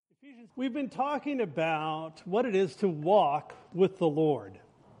Ephesians. We've been talking about what it is to walk with the Lord.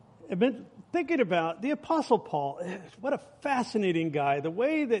 I've been thinking about the Apostle Paul. What a fascinating guy. The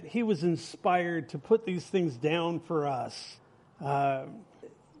way that he was inspired to put these things down for us.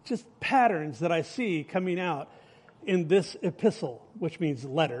 Just patterns that I see coming out in this epistle, which means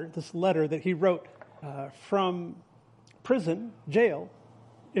letter. This letter that he wrote from prison, jail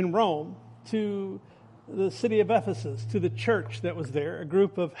in Rome to the city of Ephesus, to the church that was there, a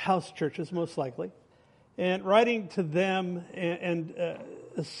group of house churches most likely, and writing to them and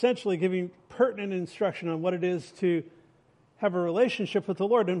essentially giving pertinent instruction on what it is to have a relationship with the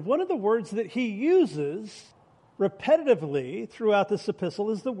Lord. And one of the words that he uses repetitively throughout this epistle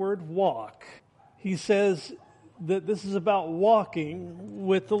is the word walk. He says that this is about walking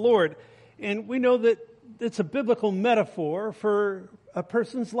with the Lord. And we know that it's a biblical metaphor for a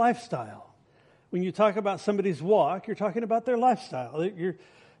person's lifestyle. When you talk about somebody's walk, you're talking about their lifestyle. You're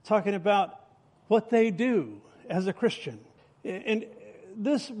talking about what they do as a Christian. And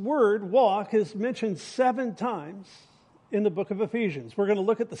this word, walk, is mentioned 7 times in the book of Ephesians. We're going to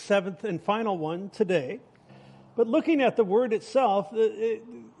look at the 7th and final one today. But looking at the word itself,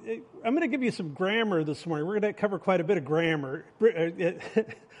 I'm going to give you some grammar this morning. We're going to cover quite a bit of grammar,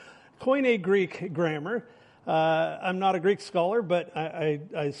 Koine Greek grammar. I'm not a Greek scholar, but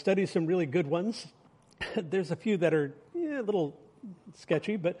I study some really good ones. There's a few that are a little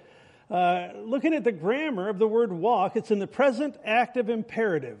sketchy, but looking at the grammar of the word walk, it's in the present active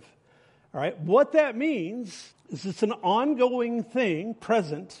imperative. All right, what that means is it's an ongoing thing,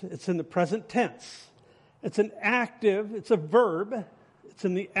 present. It's in the present tense. It's an active, it's a verb. It's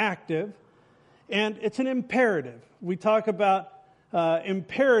in the active, and it's an imperative. We talk about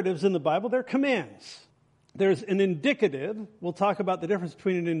imperatives in the Bible. They're commands. There's an indicative. We'll talk about the difference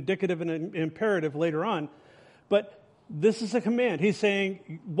between an indicative and an imperative later on. But this is a command. He's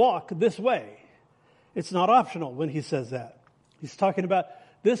saying, walk this way. It's not optional when he says that. He's talking about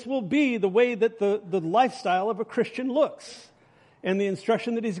this will be the way that the lifestyle of a Christian looks. And the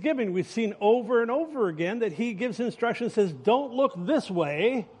instruction that he's giving, we've seen over and over again that he gives instruction that says, don't look this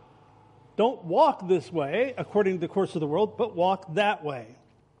way. Don't walk this way according to the course of the world, but walk that way.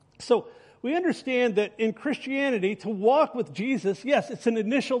 So we understand that in Christianity, to walk with Jesus, yes, it's an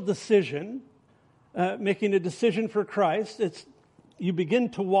initial decision, making a decision for Christ. You begin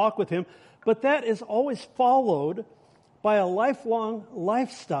to walk with him, but that is always followed by a lifelong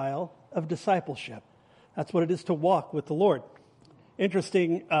lifestyle of discipleship. That's what it is to walk with the Lord.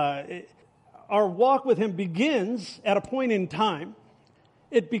 Interesting, our walk with him begins at a point in time.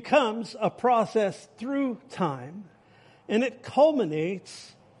 It becomes a process through time, and it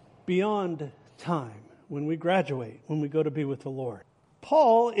culminates beyond time when we graduate, when we go to be with the Lord.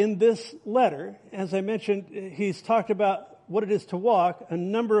 Paul, in this letter, as I mentioned, he's talked about what it is to walk a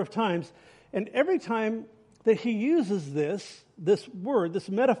number of times, and every time that he uses this word, this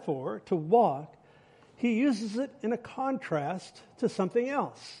metaphor, to walk, he uses it in a contrast to something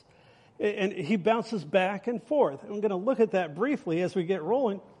else. And he bounces back and forth. I'm going to look at that briefly as we get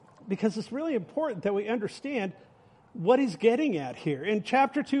rolling, because it's really important that we understand what he's getting at here. In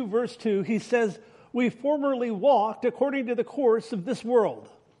chapter 2, verse 2, he says, we formerly walked according to the course of this world.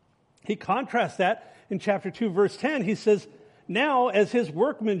 He contrasts that in chapter 2, verse 10. He says, now as his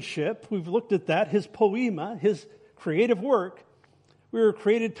workmanship, we've looked at that, his poema, his creative work, we were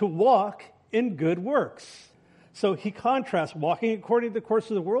created to walk in good works. So he contrasts walking according to the course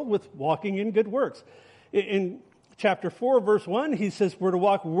of the world with walking in good works. In chapter 4, verse 1, he says we're to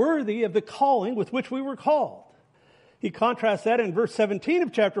walk worthy of the calling with which we were called. He contrasts that in verse 17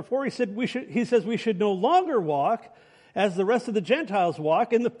 of chapter 4. He says we should no longer walk as the rest of the Gentiles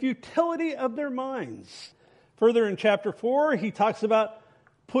walk in the futility of their minds. Further in chapter 4, he talks about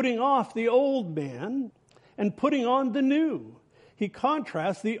putting off the old man and putting on the new. He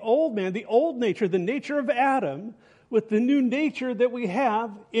contrasts the old man, the old nature, the nature of Adam, with the new nature that we have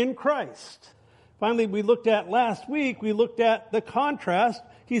in Christ. Finally, last week, we looked at the contrast.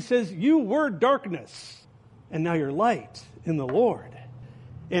 He says, you were darkness, and now you're light in the Lord.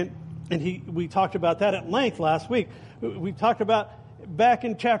 And we talked about that at length last week. We talked about back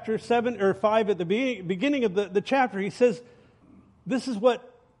in chapter 7 or 5 at the beginning of the chapter, he says, this is what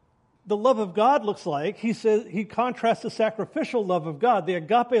the love of God looks like. He says he contrasts the sacrificial love of God, the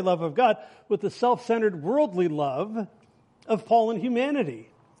agape love of God, with the self-centered worldly love of fallen humanity.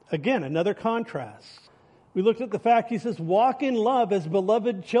 Again, another contrast. We looked at the fact he says, walk in love as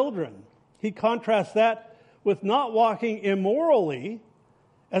beloved children. He contrasts that with not walking immorally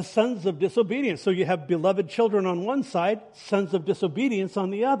as sons of disobedience. So you have beloved children on one side, sons of disobedience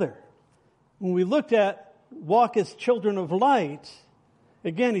on the other. When we looked at walk as children of light,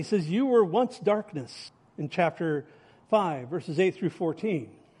 Again, he says, you were once darkness in chapter 5, verses 8 through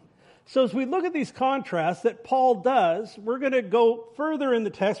 14. So as we look at these contrasts that Paul does, we're going to go further in the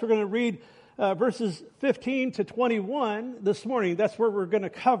text. We're going to read verses 15 to 21 this morning. That's where we're going to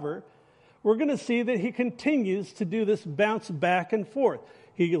cover. We're going to see that he continues to do this bounce back and forth.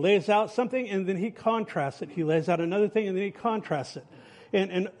 He lays out something and then he contrasts it. He lays out another thing and then he contrasts it.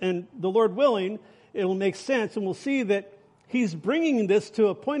 And the Lord willing, it will make sense, and we'll see that he's bringing this to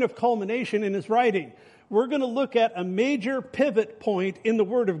a point of culmination in his writing. We're going to look at a major pivot point in the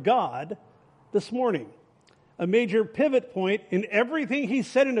Word of God this morning. A major pivot point in everything he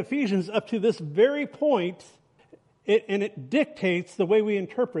said in Ephesians up to this very point, and it dictates the way we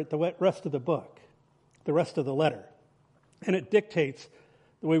interpret the rest of the book, the rest of the letter. And it dictates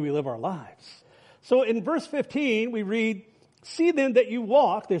the way we live our lives. So in verse 15, we read, see then that you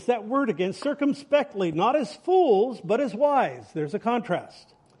walk, there's that word again, circumspectly, not as fools, but as wise. There's a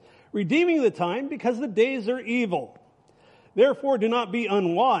contrast. Redeeming the time because the days are evil. Therefore do not be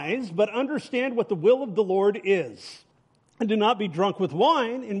unwise, but understand what the will of the Lord is. And do not be drunk with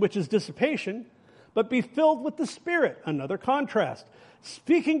wine, in which is dissipation, but be filled with the Spirit. Another contrast.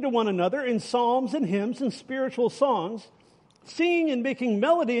 Speaking to one another in psalms and hymns and spiritual songs, singing and making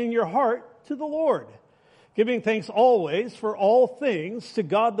melody in your heart to the Lord, giving thanks always for all things to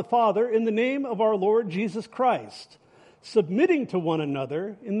God the Father in the name of our Lord Jesus Christ, submitting to one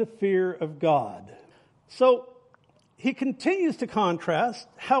another in the fear of God. So he continues to contrast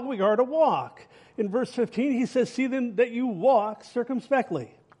how we are to walk. In verse 15, he says, see then that you walk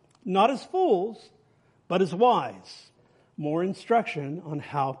circumspectly, not as fools, but as wise. More instruction on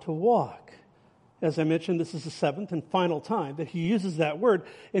how to walk. As I mentioned, this is the seventh and final time that he uses that word,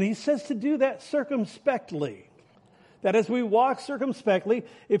 and he says to do that circumspectly. That as we walk circumspectly,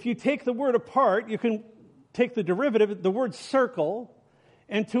 if you take the word apart, you can take the derivative, the word circle,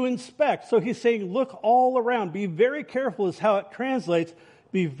 and to inspect. So he's saying, look all around. Be very careful is how it translates.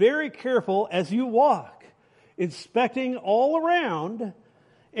 Be very careful as you walk, inspecting all around,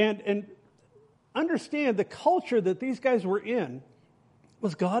 and understand the culture that these guys were in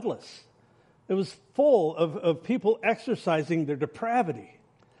was godless. It was full of people exercising their depravity.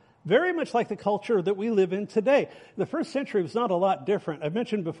 Very much like the culture that we live in today. The first century was not a lot different. I've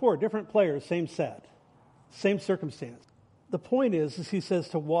mentioned before, different players, same set, same circumstance. The point is he says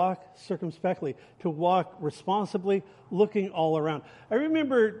to walk circumspectly, to walk responsibly, looking all around. I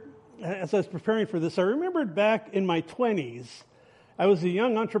remember, as I was preparing for this, I remembered back in my 20s, I was a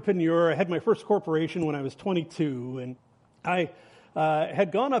young entrepreneur. I had my first corporation when I was 22, and I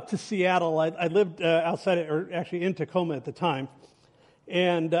had gone up to Seattle. I lived actually in Tacoma at the time.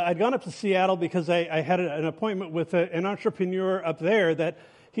 And I'd gone up to Seattle because I had an appointment with an entrepreneur up there that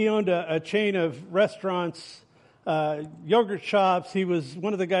he owned a chain of restaurants, yogurt shops. He was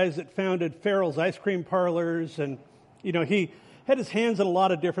one of the guys that founded Farrell's Ice Cream Parlors. And, he had his hands in a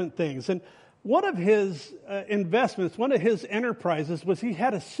lot of different things. And one of his investments, one of his enterprises was he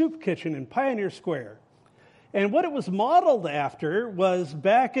had a soup kitchen in Pioneer Square. And what it was modeled after was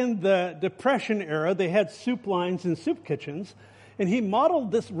back in the Depression era, they had soup lines and soup kitchens. And he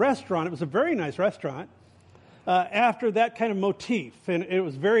modeled this restaurant, it was a very nice restaurant, after that kind of motif. And it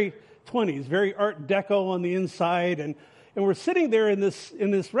was very 20s, very Art Deco on the inside. And we're sitting there in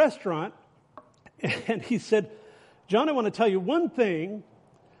this restaurant, and he said, John, I want to tell you one thing,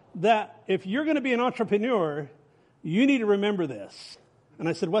 that if you're going to be an entrepreneur, you need to remember this. And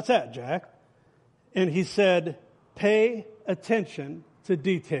I said, what's that, Jack? And he said, pay attention to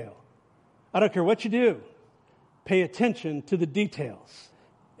detail. I don't care what you do. Pay attention to the details.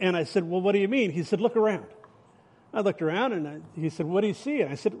 And I said, well, what do you mean? He said, look around. I looked around and he said, what do you see?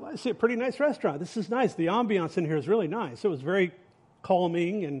 And I said, well, I see a pretty nice restaurant. This is nice. The ambiance in here is really nice. It was very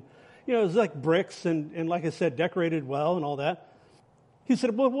calming and, it was like bricks and like I said, decorated well and all that. He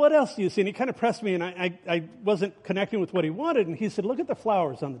said, well, what else do you see? And he kind of pressed me and I wasn't connecting with what he wanted. And he said, look at the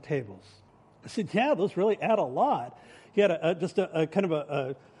flowers on the tables. I said, yeah, those really add a lot. He had just a kind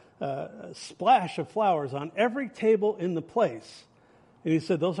of a splash of flowers on every table in the place. And he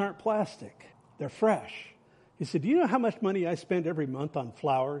said, those aren't plastic. They're fresh. He said, do you know how much money I spend every month on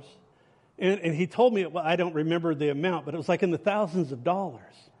flowers? And he told me, well, I don't remember the amount, but it was like in the thousands of dollars.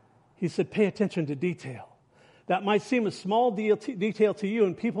 He said, pay attention to detail. That might seem a small detail to you,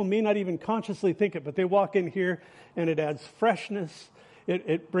 and people may not even consciously think it, but they walk in here and it adds freshness.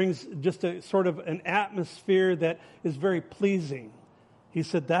 It brings just a sort of an atmosphere that is very pleasing. He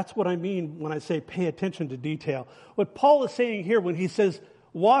said, that's what I mean when I say pay attention to detail. What Paul is saying here when he says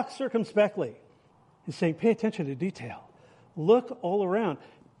walk circumspectly, he's saying pay attention to detail. Look all around.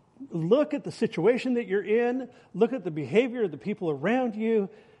 look at the situation that you're in, look at the behavior of the people around you,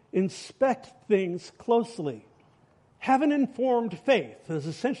 inspect things closely. Have an informed faith is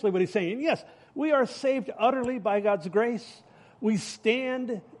essentially what he's saying. And yes, we are saved utterly by God's grace. We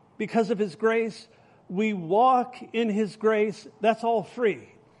stand because of his grace. We walk in his grace. That's all free.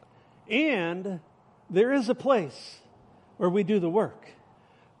 And there is a place where we do the work,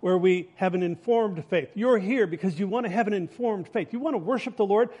 where we have an informed faith. You're here because you want to have an informed faith. You want to worship the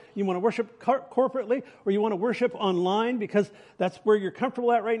Lord, you want to worship corporately, or you want to worship online because that's where you're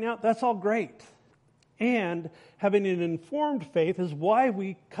comfortable at right now. That's all great. And having an informed faith is why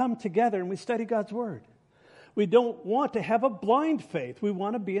we come together and we study God's Word. We don't want to have a blind faith. We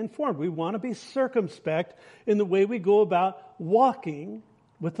want to be informed. We want to be circumspect in the way we go about walking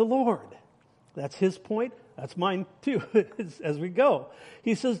with the Lord. That's his point. That's mine too, as we go.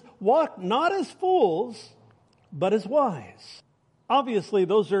 He says, walk not as fools, but as wise. Obviously,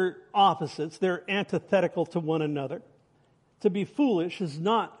 those are opposites. They're antithetical to one another. To be foolish is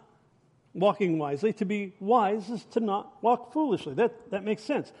not walking wisely. To be wise is to not walk foolishly. That makes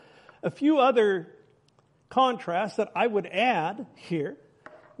sense. A few other contrasts that I would add here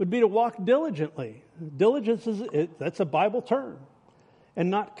would be to walk diligently. Diligence that's a Bible term. And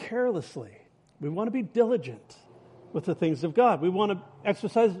not carelessly. We want to be diligent with the things of God. We want to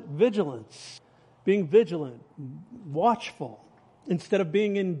exercise vigilance, being vigilant, watchful, instead of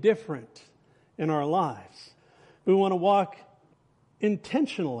being indifferent in our lives. We want to walk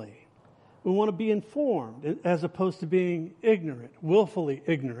intentionally. We want to be informed as opposed to being ignorant, willfully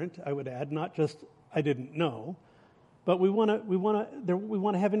ignorant, I would add, not just I didn't know, but we want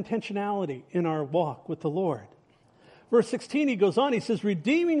to have intentionality in our walk with the Lord. Verse 16, he goes on, he says,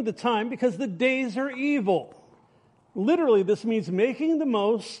 redeeming the time because the days are evil. Literally, this means making the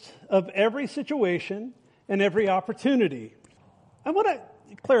most of every situation and every opportunity. I want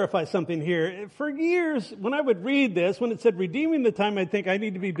to clarify something here. For years, when I would read this, when it said redeeming the time, I'd think I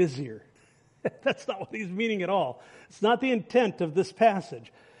need to be busier. That's not what he's meaning at all. It's not the intent of this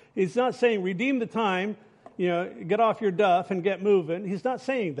passage. He's not saying redeem the time, get off your duff and get moving. He's not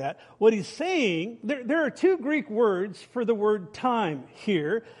saying that. What he's saying, there are two Greek words for the word time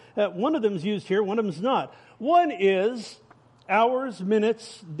here. One of them is used here, one of them is not. One is hours,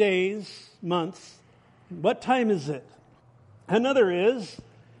 minutes, days, months. What time is it? Another is,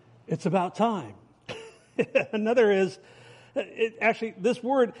 it's about time. Another is, this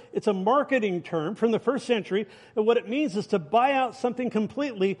word, it's a marketing term from the first century. And what it means is to buy out something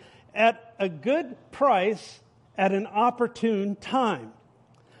completely at a good price at an opportune time.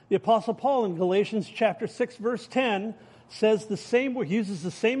 The Apostle Paul in Galatians chapter 6, verse 10 says the same word, uses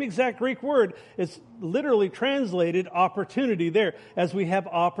the same exact Greek word. It's literally translated opportunity there, as we have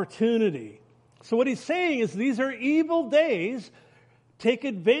opportunity. So what he's saying is these are evil days. Take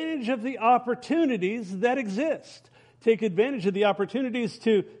advantage of the opportunities that exist. Take advantage of the opportunities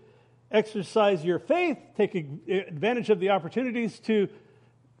to exercise your faith. Take advantage of the opportunities to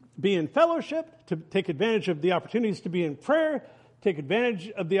be in fellowship, to take advantage of the opportunities to be in prayer, take advantage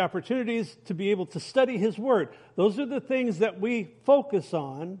of the opportunities to be able to study his word. Those are the things that we focus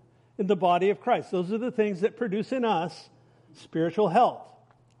on in the body of Christ. Those are the things that produce in us spiritual health.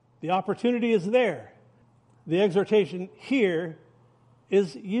 The opportunity is there. The exhortation here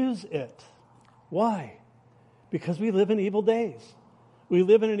is use it. Why? Because we live in evil days. We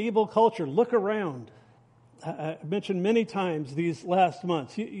live in an evil culture. Look around. I mentioned many times these last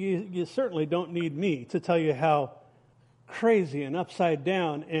months, you certainly don't need me to tell you how crazy and upside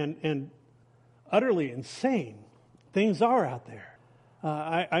down and utterly insane things are out there.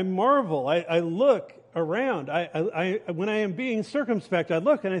 I marvel. I look around. When I am being circumspect, I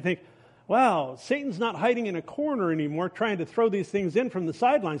look and I think, wow, Satan's not hiding in a corner anymore trying to throw these things in from the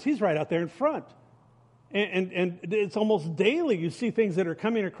sidelines. He's right out there in front. And it's almost daily you see things that are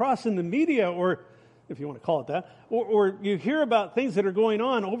coming across in the media, or if you want to call it that, or you hear about things that are going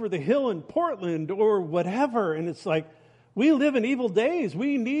on over the hill in Portland or whatever, and it's like, we live in evil days.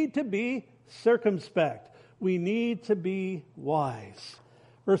 We need to be circumspect. We need to be wise.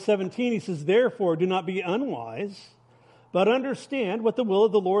 Verse 17, he says, therefore, do not be unwise, but understand what the will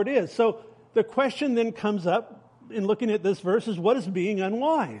of the Lord is. So the question then comes up in looking at this verse is, what is being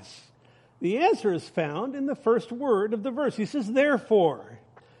unwise? The answer is found in the first word of the verse. He says, therefore.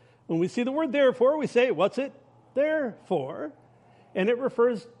 When we see the word therefore, we say, what's it there for? And it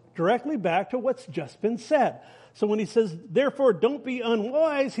refers directly back to what's just been said. So when he says, therefore, don't be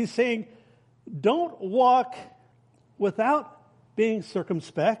unwise, he's saying, don't walk without being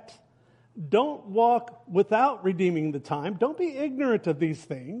circumspect. Don't walk without redeeming the time. Don't be ignorant of these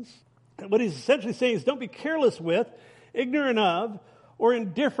things. And what he's essentially saying is don't be careless with, ignorant of, or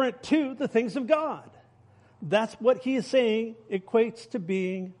indifferent to the things of God. That's what he is saying equates to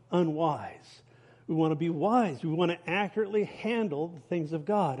being unwise. We want to be wise. We want to accurately handle the things of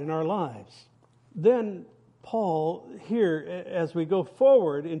God in our lives. Then Paul, here, as we go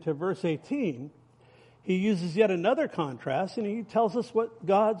forward into verse 18, he uses yet another contrast, and he tells us what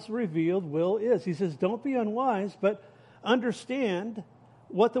God's revealed will is. He says, don't be unwise, but understand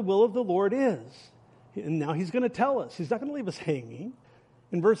what the will of the Lord is. And now he's going to tell us. He's not going to leave us hanging.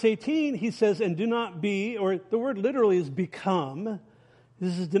 In verse 18, he says, and do not be, or the word literally is become.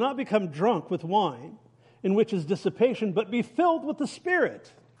 This is, do not become drunk with wine, in which is dissipation, but be filled with the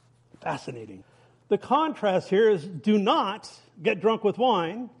Spirit. Fascinating. The contrast here is do not get drunk with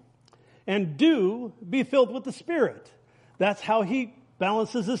wine, and do be filled with the Spirit. That's how he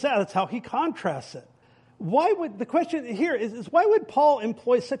balances this out. That's how he contrasts it. The question here is why would Paul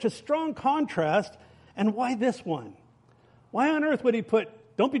employ such a strong contrast, and why this one? Why on earth would he put,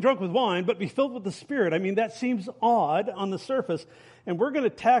 don't be drunk with wine, but be filled with the Spirit? I mean, that seems odd on the surface, and we're going to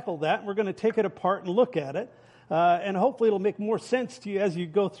tackle that, and we're going to take it apart and look at it, and hopefully it'll make more sense to you as you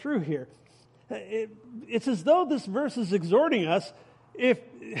go through here. It's as though this verse is exhorting us, if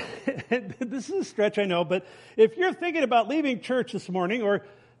this is a stretch, I know, but if you're thinking about leaving church this morning or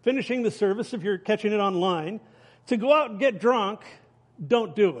finishing the service, if you're catching it online, to go out and get drunk,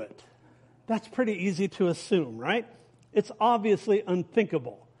 don't do it. That's pretty easy to assume, right? It's obviously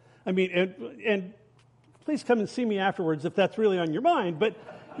unthinkable. I mean, and please come and see me afterwards if that's really on your mind, but,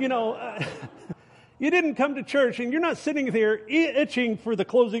 you didn't come to church and you're not sitting there itching for the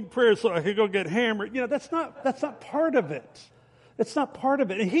closing prayer so I could go get hammered. That's not part of it. It's not part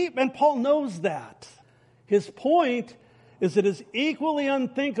of it. And Paul knows that. His point is it is equally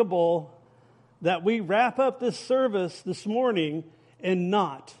unthinkable that we wrap up this service this morning and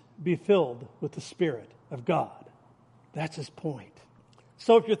not be filled with the Spirit of God. That's his point.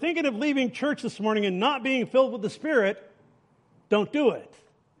 So if you're thinking of leaving church this morning and not being filled with the Spirit, don't do it.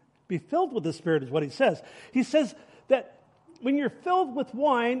 Be filled with the Spirit is what he says. He says that when you're filled with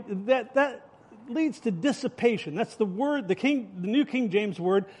wine, that leads to dissipation. That's the word, the New King James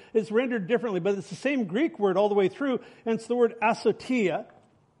word is rendered differently, but it's the same Greek word all the way through, and it's the word asotia.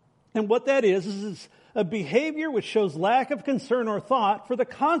 And what that is a behavior which shows lack of concern or thought for the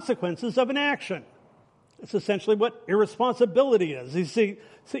consequences of an action. It's essentially what irresponsibility is.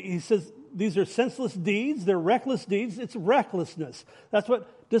 He says these are senseless deeds, they're reckless deeds, it's recklessness. That's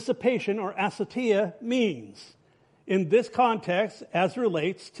what dissipation or asotia means in this context as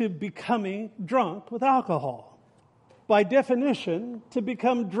relates to becoming drunk with alcohol. By definition, to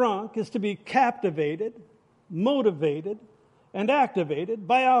become drunk is to be captivated, motivated, and activated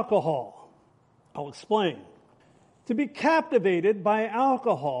by alcohol. I'll explain. To be captivated by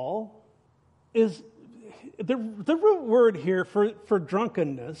alcohol is the root word here for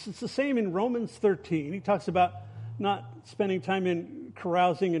drunkenness. It's the same in Romans 13. He talks about not spending time in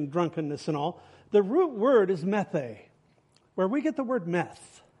carousing and drunkenness and all. The root word is methe, where we get the word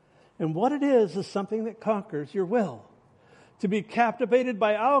meth. And what it is something that conquers your will. To be captivated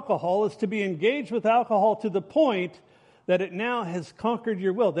by alcohol is to be engaged with alcohol to the point that it now has conquered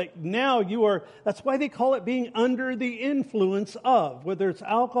your will. That now that's why they call it being under the influence of, whether it's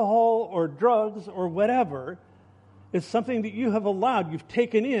alcohol or drugs or whatever, it's something that you have allowed, you've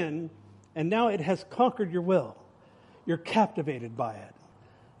taken in, and now it has conquered your will. You're captivated by it.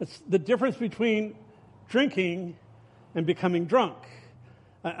 It's the difference between drinking and becoming drunk.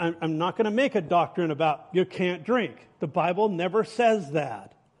 I'm not going to make a doctrine about you can't drink. The Bible never says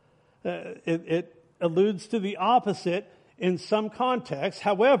that. It alludes to the opposite in some contexts.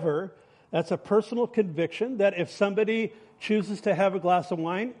 However, that's a personal conviction that if somebody chooses to have a glass of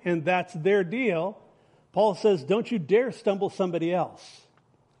wine and that's their deal, Paul says, don't you dare stumble somebody else.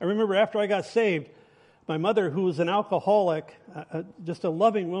 I remember after I got saved, my mother, who was an alcoholic, just a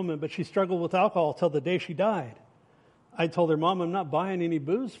loving woman, but she struggled with alcohol till the day she died. I told her, Mom, I'm not buying any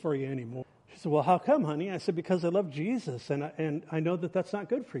booze for you anymore. She said, well, how come, honey? I said, because I love Jesus, and I know that that's not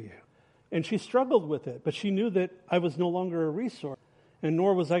good for you. And she struggled with it, but she knew that I was no longer a resource, and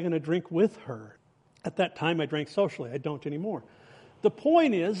nor was I going to drink with her. At that time, I drank socially. I don't anymore. The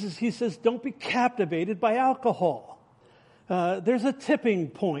point is he says, don't be captivated by alcohol. There's a tipping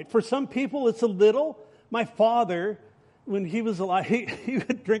point. For some people, it's a little. My father, when he was alive, he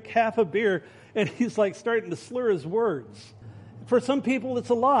would drink half a beer, and he's like starting to slur his words. For some people, it's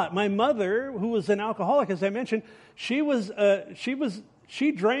a lot. My mother, who was an alcoholic, as I mentioned, she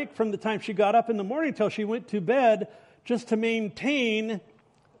drank from the time she got up in the morning till she went to bed just to maintain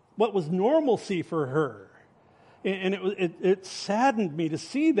what was normalcy for her. And it saddened me to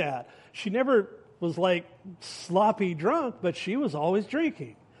see that. She never was like sloppy drunk, but she was always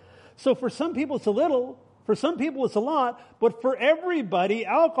drinking. So for some people it's a little, for some people it's a lot, but for everybody,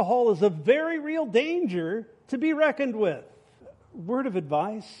 alcohol is a very real danger to be reckoned with. Word of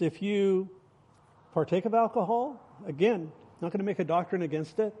advice, if you partake of alcohol, again, not going to make a doctrine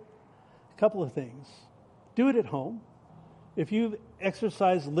against it. A couple of things. Do it at home. If you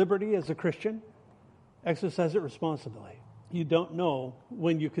exercise liberty as a Christian, exercise it responsibly. You don't know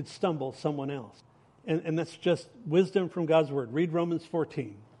when you could stumble someone else. And that's just wisdom from God's Word. Read Romans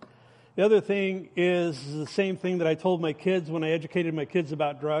 14. The other thing is the same thing that I told my kids when I educated my kids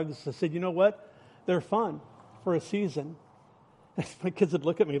about drugs. I said, you know what? They're fun for a season. My kids would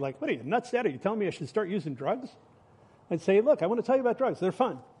look at me like, what are you, nuts, Dad? Are you telling me I should start using drugs? I'd say, look, I want to tell you about drugs. They're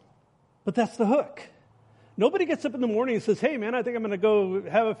fun. But that's the hook. Nobody gets up in the morning and says, hey, man, I think I'm going to go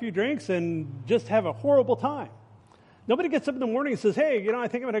have a few drinks and just have a horrible time. Nobody gets up in the morning and says, hey, I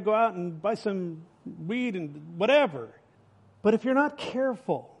think I'm going to go out and buy some weed and whatever. But if you're not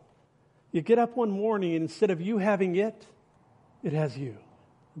careful, you get up one morning and instead of you having it, it has you.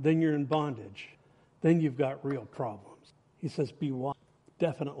 Then you're in bondage. Then you've got real problems. He says, be wise.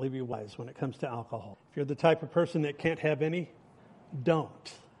 Definitely be wise when it comes to alcohol. If you're the type of person that can't have any,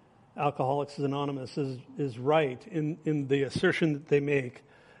 don't. Alcoholics Anonymous is right in the assertion that they make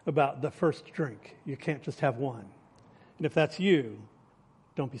about the first drink. You can't just have one. And if that's you,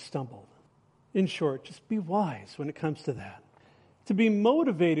 don't be stumbled. In short, just be wise when it comes to that. To be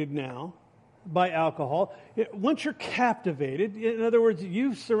motivated now by alcohol, once you're captivated, in other words,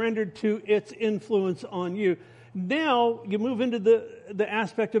 you've surrendered to its influence on you, now you move into the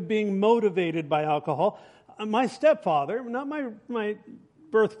aspect of being motivated by alcohol. My stepfather, not my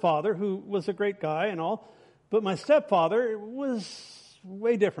birth father, who was a great guy and all, but my stepfather was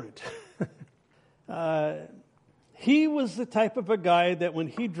way different. He was the type of a guy that when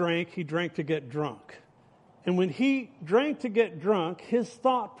he drank to get drunk. And when he drank to get drunk, his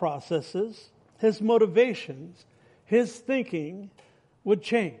thought processes, his motivations, his thinking would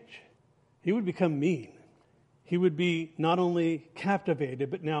change. He would become mean. He would be not only captivated,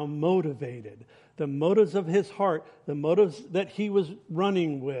 but now motivated. The motives of his heart, the motives that he was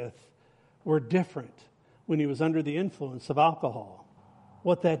running with were different when he was under the influence of alcohol.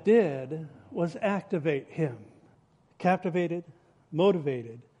 What that did was activate him. Captivated,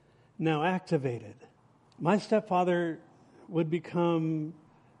 motivated, now activated. My stepfather would become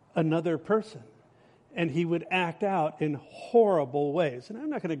another person, and he would act out in horrible ways. And I'm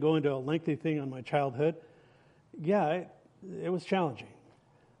not going to go into a lengthy thing on my childhood. Yeah, it was challenging.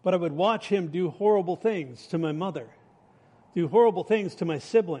 But I would watch him do horrible things to my mother, do horrible things to my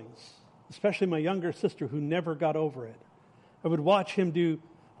siblings, especially my younger sister who never got over it. I would watch him do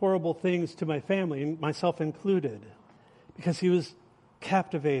horrible things to my family, and myself included, because he was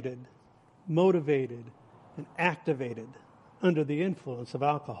captivated, motivated, and activated under the influence of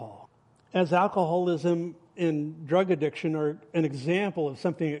alcohol. As alcoholism and drug addiction are an example of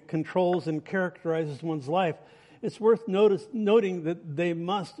something that controls and characterizes one's life, it's worth noting that they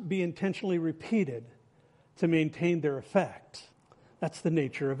must be intentionally repeated to maintain their effect. That's the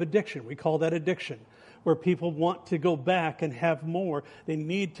nature of addiction. We call that addiction, where people want to go back and have more. They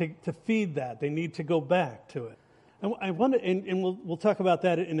need to feed that. They need to go back to it. I want to, and we'll talk about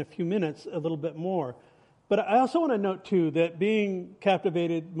that in a few minutes a little bit more. But I also want to note, too, that being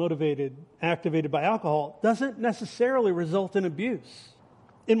captivated, motivated, activated by alcohol doesn't necessarily result in abuse.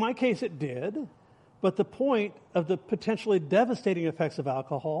 In my case, it did. But the point of the potentially devastating effects of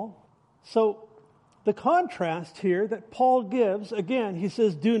alcohol. So the contrast here that Paul gives, again, he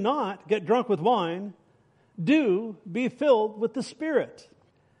says, do not get drunk with wine. Do be filled with the Spirit.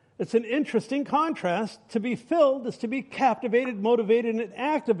 It's an interesting contrast. To be filled is to be captivated, motivated, and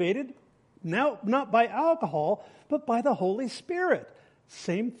activated. Now, not by alcohol, but by the Holy Spirit.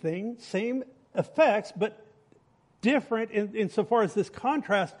 Same thing, same effects, but different insofar as this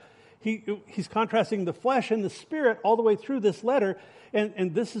contrast. He's contrasting the flesh and the spirit all the way through this letter.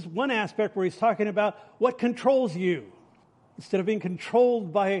 And this is one aspect where he's talking about what controls you. Instead of being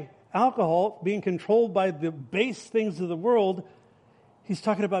controlled by alcohol, being controlled by the base things of the world, he's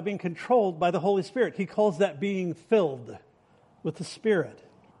talking about being controlled by the Holy Spirit. He calls that being filled with the Spirit.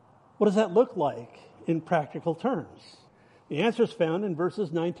 What does that look like in practical terms? The answer is found in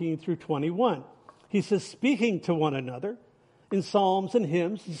verses 19 through 21. He says, speaking to one another in psalms and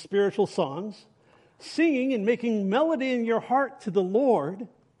hymns and spiritual songs, singing and making melody in your heart to the Lord,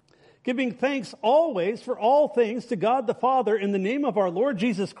 giving thanks always for all things to God the Father in the name of our Lord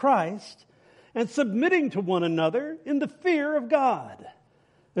Jesus Christ, and submitting to one another in the fear of God.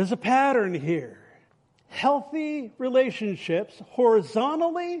 There's a pattern here. Healthy relationships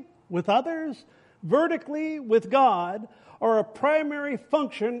horizontally with others, vertically with God are a primary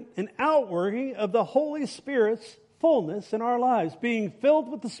function and outworking of the Holy Spirit's fullness in our lives. Being filled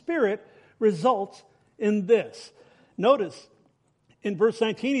with the Spirit results in this. Notice in verse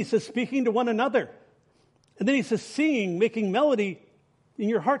 19, he says, speaking to one another. And then he says, singing, making melody in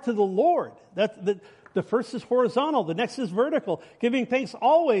your heart to the Lord. The first is horizontal. The next is vertical. Giving thanks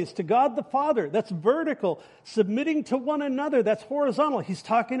always to God the Father. That's vertical. Submitting to one another. That's horizontal. He's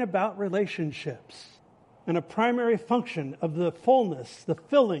talking about relationships. And a primary function of the fullness, the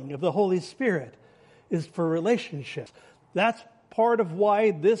filling of the Holy Spirit is for relationships. That's part of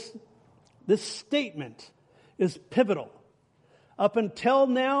why this statement is pivotal. Up until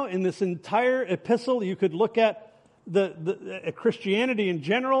now, in this entire epistle, you could look at the Christianity in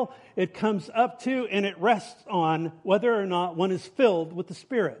general. It comes up to and it rests on whether or not one is filled with the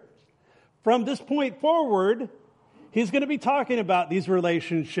Spirit. From this point forward, he's going to be talking about these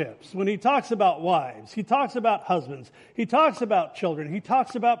relationships. When he talks about wives, he talks about husbands, he talks about children, he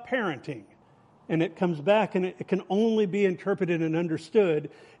talks about parenting. And it comes back and it can only be interpreted and understood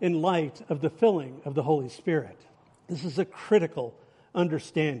in light of the filling of the Holy Spirit. This is a critical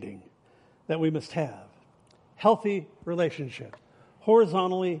understanding that we must have. Healthy relationships,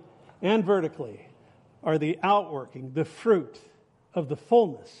 horizontally and vertically, are the outworking, the fruit of the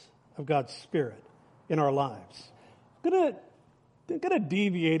fullness of God's Spirit in our lives. I'm going to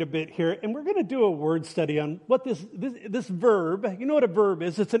deviate a bit here, and we're going to do a word study on what this verb, you know what a verb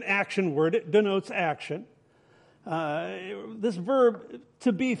is? It's an action word. It denotes action. This verb,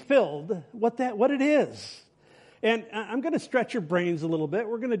 to be filled, what it is. And I'm going to stretch your brains a little bit.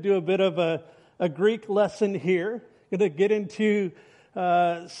 We're going to do a bit of a Greek lesson here. Going to get into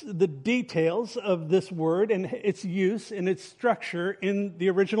the details of this word and its use and its structure in the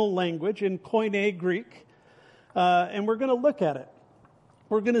original language, in Koine Greek. And we're going to look at it.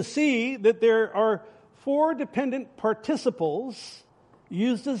 We're going to see that there are 4 dependent participles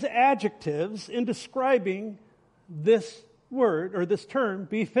used as adjectives in describing this word or this term,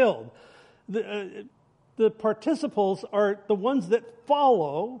 be filled. The participles are the ones that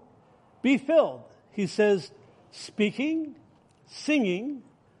follow be filled. He says speaking, singing,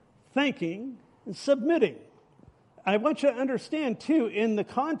 thanking, and submitting. I want you to understand, too, in the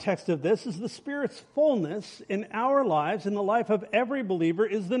context of this, is the Spirit's fullness in our lives, in the life of every believer,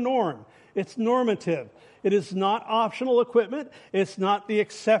 is the norm. It's normative. It is not optional equipment. It's not the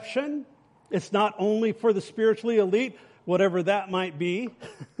exception. It's not only for the spiritually elite, whatever that might be.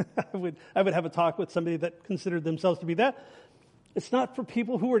 I would have a talk with somebody that considered themselves to be that. It's not for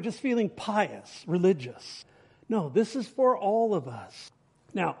people who are just feeling pious, religious. No, this is for all of us.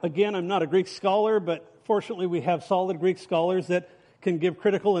 Now, again, I'm not a Greek scholar, but fortunately we have solid Greek scholars that can give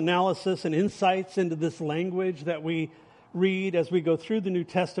critical analysis and insights into this language that we read as we go through the New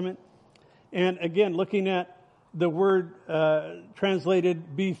Testament. And again, looking at the word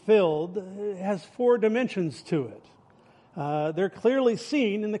translated be filled, it has 4 dimensions to it. They're clearly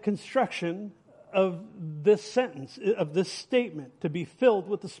seen in the construction of this sentence, of this statement, to be filled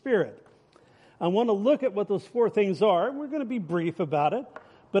with the Spirit. I want to look at what those 4 things are. We're going to be brief about it,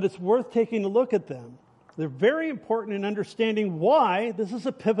 but it's worth taking a look at them. They're very important in understanding why this is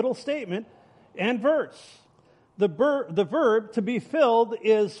a pivotal statement and verse. The verb to be filled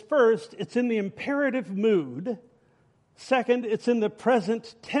is, first, it's in the imperative mood. Second, it's in the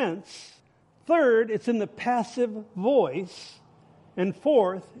present tense. Third, it's in the passive voice. And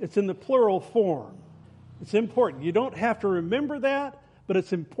fourth, it's in the plural form. It's important. You don't have to remember that, but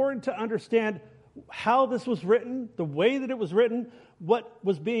it's important to understand how this was written, the way that it was written, what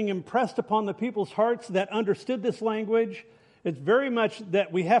was being impressed upon the people's hearts that understood this language. It's very much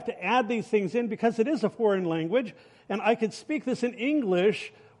that we have to add these things in because it is a foreign language, and I could speak this in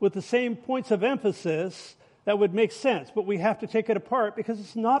English with the same points of emphasis that would make sense, but we have to take it apart because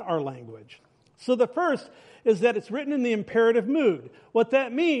it's not our language. So the first is that it's written in the imperative mood. What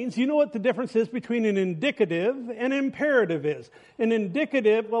that means, you know what the difference is between an indicative and imperative is. An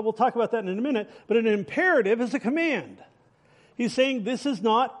indicative, well, we'll talk about that in a minute, but an imperative is a command. He's saying this is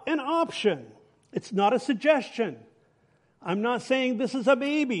not an option. It's not a suggestion. I'm not saying this is a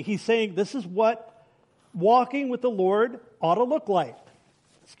maybe. He's saying this is what walking with the Lord ought to look like.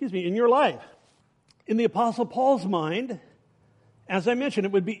 In your life. In the Apostle Paul's mind, as I mentioned,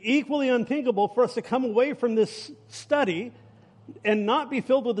 it would be equally unthinkable for us to come away from this study and not be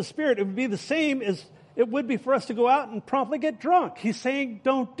filled with the Spirit. It would be the same as it would be for us to go out and promptly get drunk. He's saying,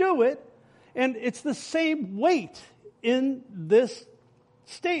 don't do it. And it's the same weight in this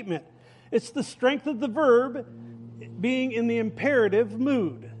statement. It's the strength of the verb being in the imperative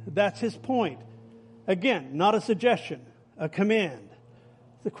mood. That's his point. Again, not a suggestion, a command.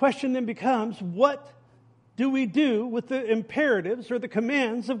 The question then becomes, what do we do with the imperatives or the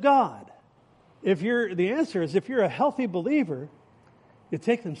commands of God? The answer is, if you're a healthy believer, you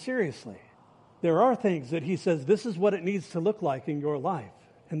take them seriously. There are things that he says, this is what it needs to look like in your life.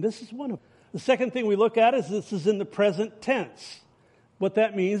 And this is one of them. The second thing we look at is this is in the present tense. What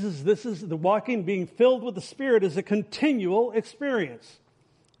that means is this is the walking, being filled with the Spirit is a continual experience.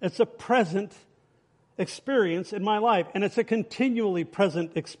 It's a present experience in my life. And it's a continually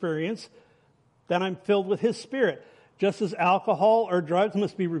present experience that I'm filled with His Spirit. Just as alcohol or drugs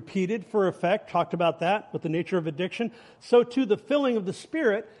must be repeated for effect, talked about that with the nature of addiction, so too the filling of the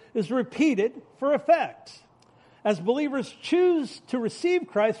Spirit is repeated for effect. As believers choose to receive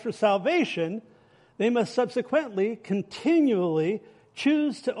Christ for salvation, they must subsequently, continually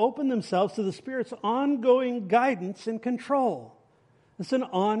choose to open themselves to the Spirit's ongoing guidance and control. It's an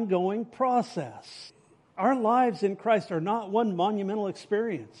ongoing process. Our lives in Christ are not one monumental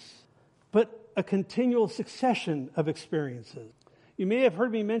experience, but a continual succession of experiences. You may have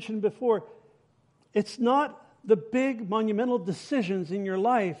heard me mention before, it's not the big monumental decisions in your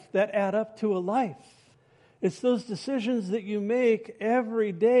life that add up to a life. It's those decisions that you make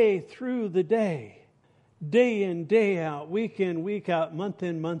every day through the day in, day out, week in, week out, month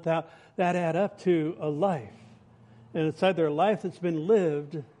in, month out, that add up to a life. And it's either a life that's been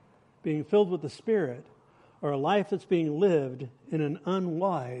lived, being filled with the Spirit, or a life that's being lived in an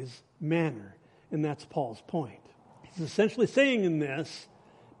unwise manner. And that's Paul's point. He's essentially saying in this,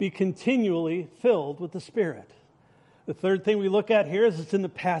 be continually filled with the Spirit. The third thing we look at here is it's in the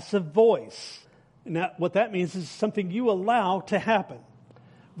passive voice. And what that means is something you allow to happen.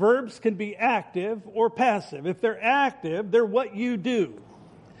 Verbs can be active or passive. If they're active, they're what you do.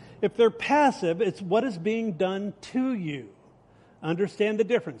 If they're passive, it's what is being done to you. Understand the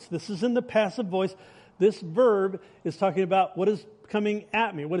difference. This is in the passive voice. This verb is talking about what is coming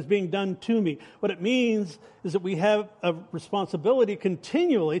at me, what is being done to me. What it means is that we have a responsibility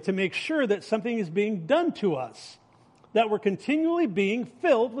continually to make sure that something is being done to us, that we're continually being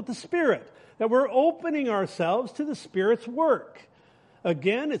filled with the Spirit, that we're opening ourselves to the Spirit's work.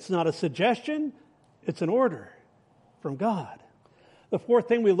 Again, it's not a suggestion, it's an order from God. The fourth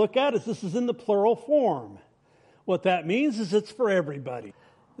thing we look at is this is in the plural form. What that means is it's for everybody.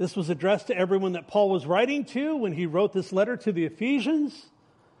 This was addressed to everyone that Paul was writing to when he wrote this letter to the Ephesians.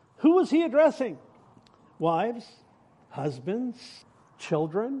 Who was he addressing? Wives, husbands,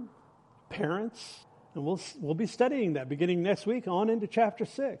 children, parents. And we'll be studying that beginning next week on into chapter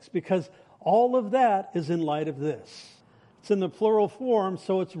 6, because all of that is in light of this. It's in the plural form,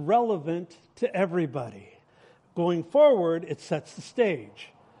 so it's relevant to everybody. Going forward, it sets the stage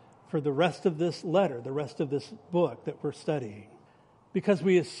for the rest of this letter, the rest of this book that we're studying. Because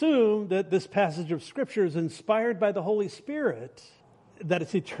we assume that this passage of Scripture is inspired by the Holy Spirit, that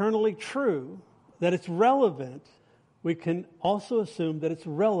it's eternally true, that it's relevant, we can also assume that it's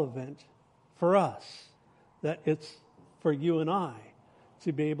relevant for us, that it's for you and I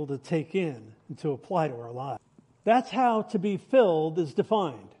to be able to take in and to apply to our lives. That's how to be filled is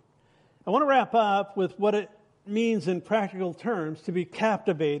defined. I want to wrap up with what it means in practical terms to be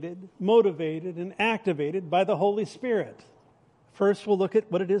captivated, motivated, and activated by the Holy Spirit. First, we'll look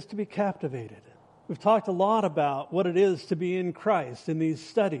at what it is to be captivated. We've talked a lot about what it is to be in Christ in these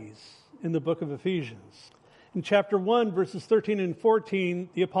studies in the book of Ephesians. In chapter 1, verses 13 and 14,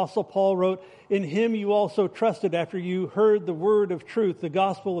 the Apostle Paul wrote, "In him you also trusted after you heard the word of truth, the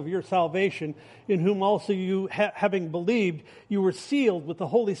gospel of your salvation, in whom also you, having believed, you were sealed with the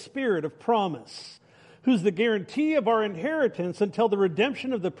Holy Spirit of promise, who's the guarantee of our inheritance until the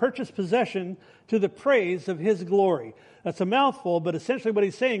redemption of the purchased possession to the praise of his glory." That's a mouthful, but essentially what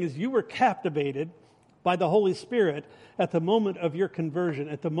he's saying is you were captivated by the Holy Spirit at the moment of your conversion,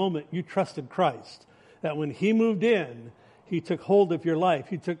 at the moment you trusted Christ. That when he moved in, he took hold of your life,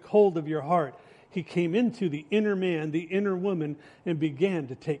 he took hold of your heart. He came into the inner man, the inner woman, and began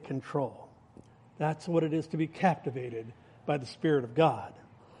to take control. That's what it is to be captivated by the Spirit of God.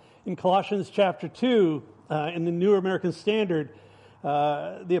 In Colossians chapter 2, in the New American Standard,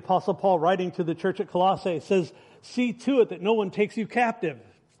 the Apostle Paul, writing to the church at Colossae, says, "See to it that no one takes you captive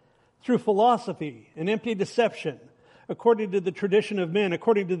through philosophy and empty deception, according to the tradition of men,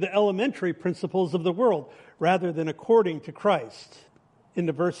 according to the elementary principles of the world, rather than according to Christ." In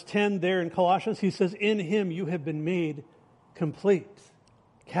the verse 10 there in Colossians, he says, "In him you have been made complete,"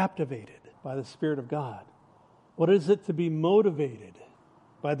 captivated by the Spirit of God. What is it to be motivated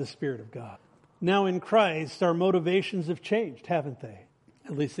by the Spirit of God? Now in Christ, our motivations have changed, haven't they?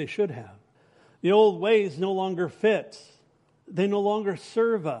 At least they should have. The old ways no longer fit. They no longer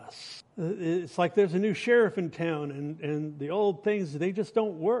serve us. It's like there's a new sheriff in town, and the old things, they just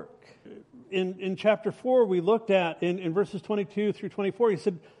don't work. In chapter 4, we looked at, in verses 22 through 24, he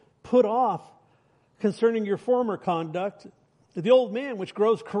said, put off concerning your former conduct the old man which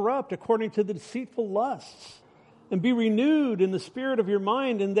grows corrupt according to the deceitful lusts, and be renewed in the spirit of your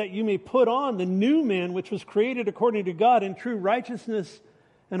mind, and that you may put on the new man which was created according to God in true righteousness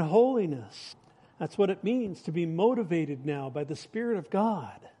and holiness. That's what it means to be motivated now by the Spirit of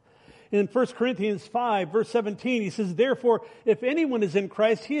God. In 1 Corinthians 5, verse 17, he says, therefore, if anyone is in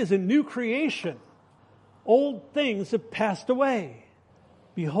Christ, he is a new creation. Old things have passed away.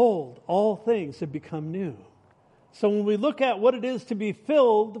 Behold, all things have become new. So when we look at what it is to be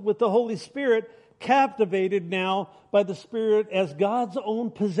filled with the Holy Spirit, captivated now by the Spirit as God's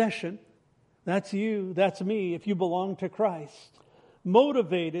own possession, that's you, that's me, if you belong to Christ.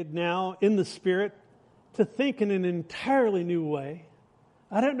 Motivated now in the Spirit to think in an entirely new way.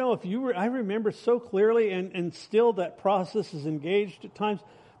 I don't know if you were, I remember so clearly, and still that process is engaged at times,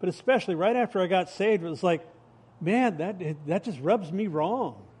 but especially right after I got saved, it was like, man, that just rubs me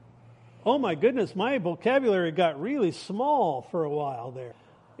wrong. Oh my goodness, my vocabulary got really small for a while there.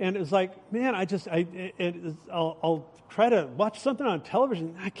 And it was like, man, I'll try to watch something on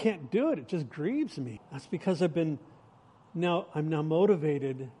television. I can't do it. It just grieves me. That's because I'm now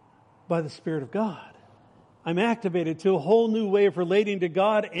motivated by the Spirit of God. I'm activated to a whole new way of relating to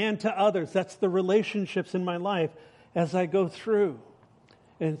God and to others. That's the relationships in my life as I go through.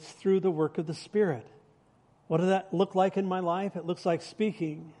 And it's through the work of the Spirit. What does that look like in my life? It looks like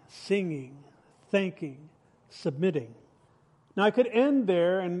speaking, singing, thanking, submitting. Now, I could end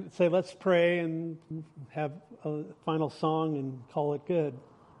there and say, let's pray and have a final song and call it good.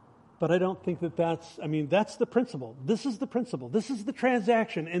 But I don't think that's the principle. This is the principle. This is the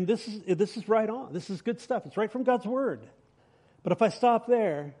transaction. And this is right on. This is good stuff. It's right from God's Word. But if I stop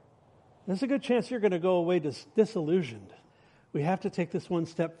there, there's a good chance you're going to go away disillusioned. We have to take this one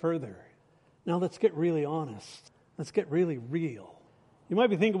step further. Now let's get really honest. Let's get really real. You might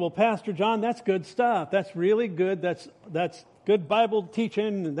be thinking, well, Pastor John, that's good stuff. That's really good. That's good Bible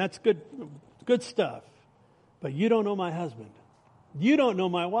teaching, and that's good stuff. But you don't know my husband. You don't know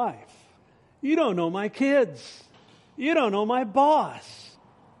my wife. You don't know my kids. You don't know my boss.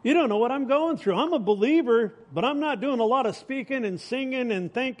 You don't know what I'm going through. I'm a believer, but I'm not doing a lot of speaking and singing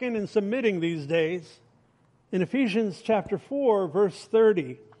and thanking and submitting these days. In Ephesians chapter 4, verse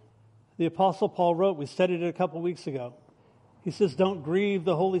 30, the Apostle Paul wrote, we studied it a couple weeks ago. He says, don't grieve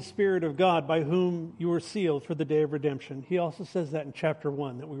the Holy Spirit of God by whom you were sealed for the day of redemption. He also says that in chapter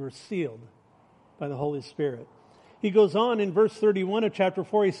 1, that we were sealed by the Holy Spirit. He goes on in verse 31 of chapter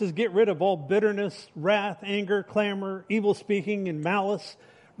 4, he says, get rid of all bitterness, wrath, anger, clamor, evil speaking, and malice.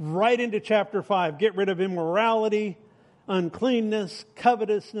 Right into chapter 5, get rid of immorality, uncleanness,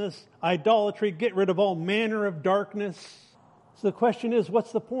 covetousness, idolatry. Get rid of all manner of darkness. So the question is,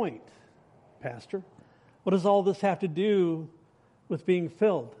 what's the point, Pastor? What does all this have to do with being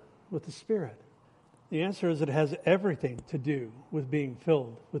filled with the Spirit? The answer is it has everything to do with being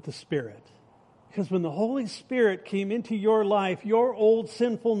filled with the Spirit. Because when the Holy Spirit came into your life, your old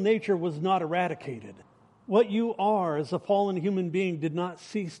sinful nature was not eradicated. What you are as a fallen human being did not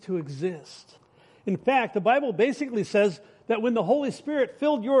cease to exist. In fact, the Bible basically says that when the Holy Spirit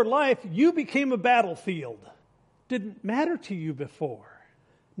filled your life, you became a battlefield. Didn't matter to you before.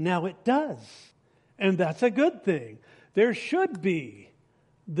 Now it does. And that's a good thing. There should be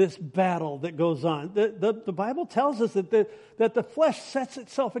this battle that goes on. The Bible tells us that the flesh sets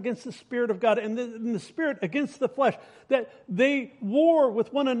itself against the Spirit of God, and the Spirit against the flesh, that they war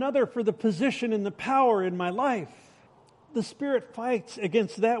with one another for the position and the power in my life. The Spirit fights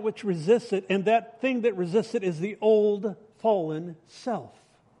against that which resists it, and that thing that resists it is the old fallen self.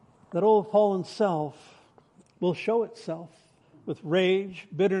 That old fallen self will show itself with rage,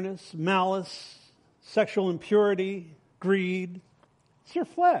 bitterness, malice, sexual impurity, greed. It's your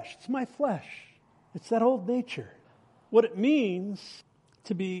flesh. It's my flesh. It's that old nature. What it means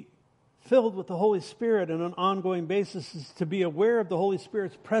to be filled with the Holy Spirit on an ongoing basis is to be aware of the Holy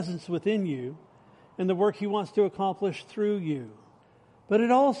Spirit's presence within you and the work He wants to accomplish through you. But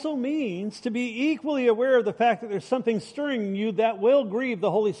it also means to be equally aware of the fact that there's something stirring in you that will grieve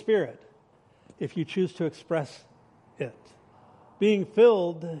the Holy Spirit if you choose to express it. Being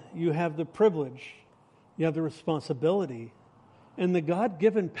filled, you have the privilege, you have the responsibility, and the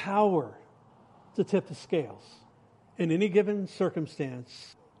God-given power to tip the scales in any given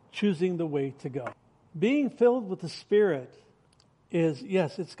circumstance, choosing the way to go. Being filled with the Spirit is,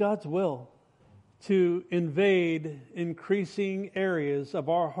 yes, it's God's will to invade increasing areas of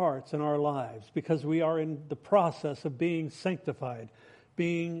our hearts and our lives because we are in the process of being sanctified,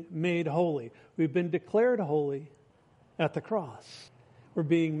 being made holy. We've been declared holy at the cross. We're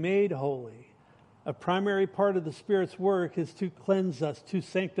being made holy. A primary part of the Spirit's work is to cleanse us, to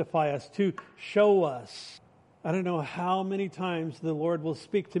sanctify us, to show us. I don't know how many times the Lord will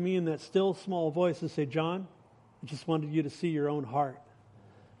speak to me in that still small voice and say, John, I just wanted you to see your own heart.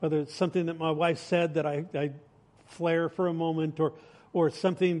 Whether it's something that my wife said that I flare for a moment, or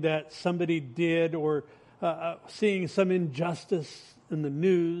something that somebody did, or seeing some injustice in the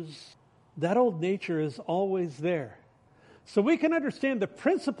news, that old nature is always there. So we can understand the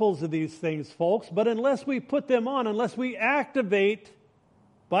principles of these things, folks, but unless we put them on, unless we activate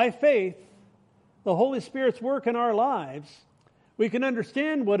by faith the Holy Spirit's work in our lives, we can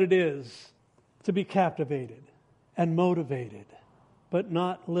understand what it is to be captivated and motivated, but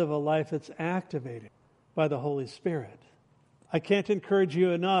not live a life that's activated by the Holy Spirit. I can't encourage you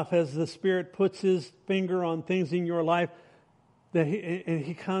enough as the Spirit puts His finger on things in your life that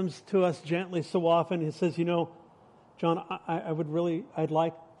He comes to us gently so often. He says, John, I'd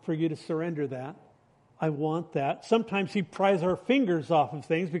like for you to surrender that. I want that. Sometimes He pries our fingers off of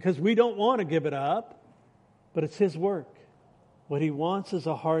things because we don't want to give it up, but it's His work. What He wants is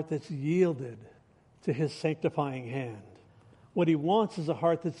a heart that's yielded to His sanctifying hand. What He wants is a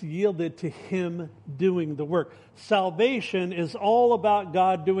heart that's yielded to Him doing the work. Salvation is all about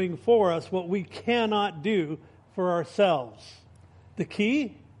God doing for us what we cannot do for ourselves. The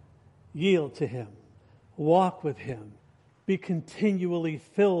key? Yield to Him. Walk with Him. Be continually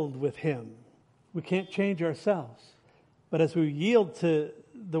filled with Him. We can't change ourselves. But as we yield to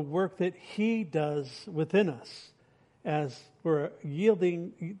the work that He does within us, as we're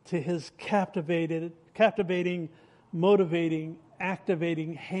yielding to His captivating, motivating,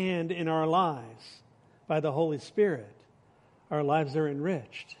 activating hand in our lives by the Holy Spirit, our lives are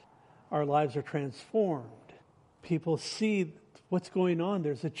enriched. Our lives are transformed. People see what's going on.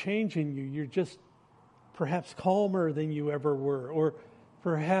 There's a change in you. You're just perhaps calmer than you ever were. Or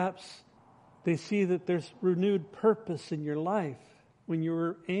perhaps they see that there's renewed purpose in your life when you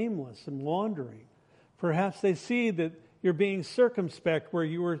were aimless and wandering. Perhaps they see that you're being circumspect where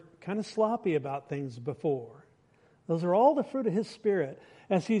you were kind of sloppy about things before. Those are all the fruit of His Spirit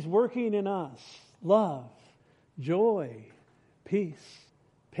as He's working in us. Love, joy, peace,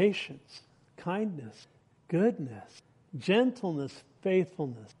 patience, kindness, goodness, gentleness,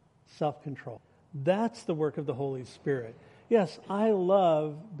 faithfulness, self-control. That's the work of the Holy Spirit. Yes, I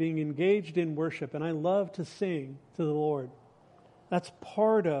love being engaged in worship, and I love to sing to the Lord. That's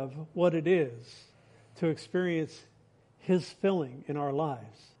part of what it is to experience His filling in our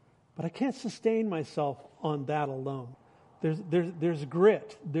lives. But I can't sustain myself on that alone. There's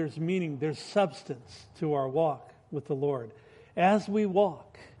grit, there's meaning, there's substance to our walk with the Lord. As we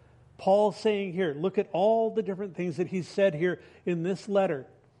walk, Paul's saying here, look at all the different things that he said here in this letter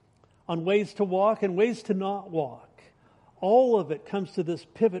on ways to walk and ways to not walk. All of it comes to this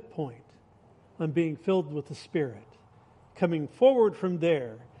pivot point on being filled with the Spirit. Coming forward from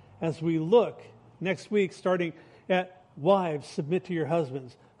there, as we look next week, starting at wives, submit to your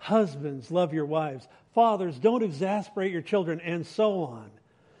husbands. Husbands, love your wives. Fathers, don't exasperate your children, and so on.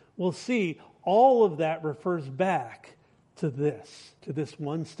 We'll see all of that refers back to this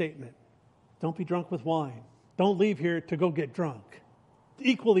one statement. Don't be drunk with wine. Don't leave here to go get drunk.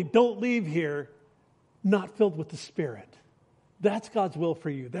 Equally, don't leave here not filled with the Spirit. That's God's will for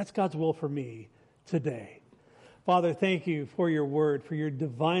you. That's God's will for me today. Father, thank you for your word, for your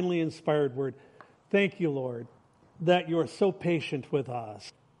divinely inspired word. Thank you, Lord, that you are so patient with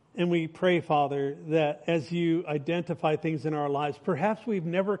us. And we pray, Father, that as you identify things in our lives, perhaps we've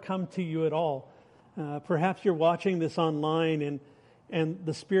never come to you at all. Perhaps you're watching this online and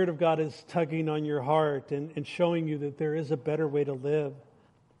the Spirit of God is tugging on your heart and showing you that there is a better way to live.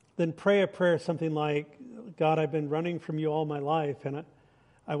 Then pray a prayer something like, God, I've been running from you all my life, and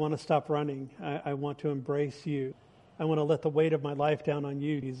I want to stop running. I want to embrace you. I want to let the weight of my life down on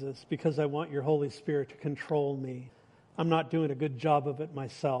you, Jesus, because I want your Holy Spirit to control me. I'm not doing a good job of it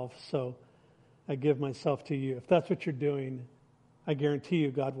myself, so I give myself to you. If that's what you're doing, I guarantee you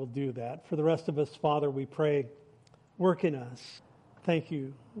God will do that. For the rest of us, Father, we pray, work in us. Thank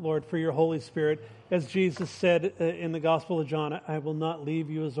you, Lord, for your Holy Spirit. As Jesus said in the Gospel of John, I will not leave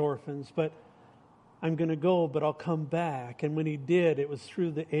you as orphans, but I'm going to go, but I'll come back. And when he did, it was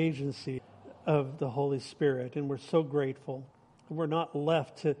through the agency of the Holy Spirit. And we're so grateful. We're not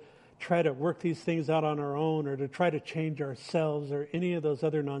left to try to work these things out on our own or to try to change ourselves or any of those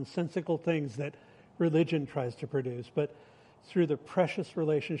other nonsensical things that religion tries to produce. But through the precious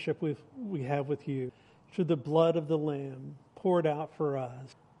relationship we have with you, through the blood of the Lamb poured out for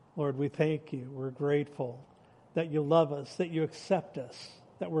us. Lord, we thank you. We're grateful that you love us, that you accept us,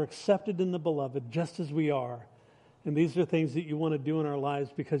 that we're accepted in the beloved just as we are. And these are things that you want to do in our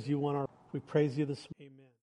lives because you want our... We praise you this morning. Amen.